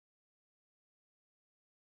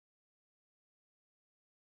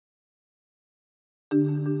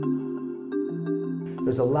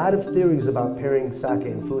There's a lot of theories about pairing sake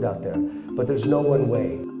and food out there, but there's no one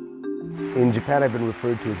way. In Japan, I've been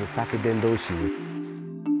referred to as a sake dendoshi.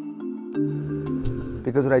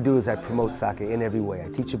 Because what I do is I promote sake in every way. I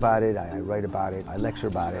teach about it, I write about it, I lecture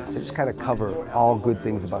about it. So I just kind of cover all good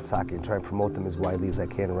things about sake and try and promote them as widely as I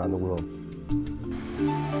can around the world.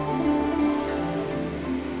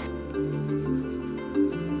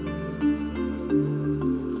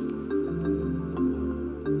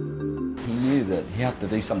 He knew that he had to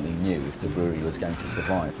do something new if the brewery was going to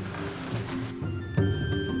survive.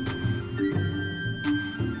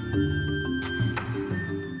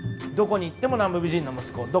 どこに行っても南部美人の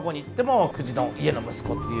息子、どこに行っても久慈の家の息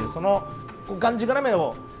子っていう、そのがんじがらめ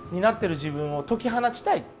を担っている自分を解き放ち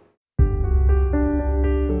たい。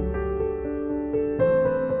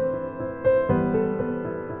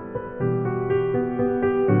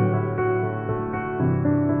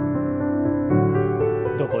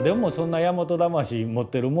どこでもそんな大和魂持っ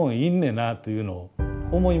てるもんいんねんなというのを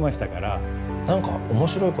思いましたから、なんか面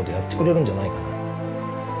白いことやってくれるんじゃないかな。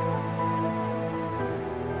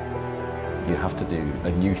You have to do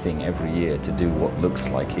a new thing every year to do what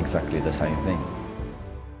looks like exactly the same thing.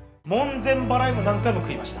 門前払いも何回も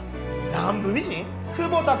食いました。南部美人久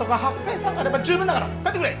保田とか八海さんがあれば十分だから帰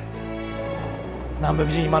ってくれっつって、南部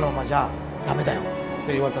美人今のままじゃダメだよっ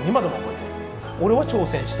て言われたの今でも覚えてる。俺は挑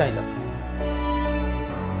戦したいんだと。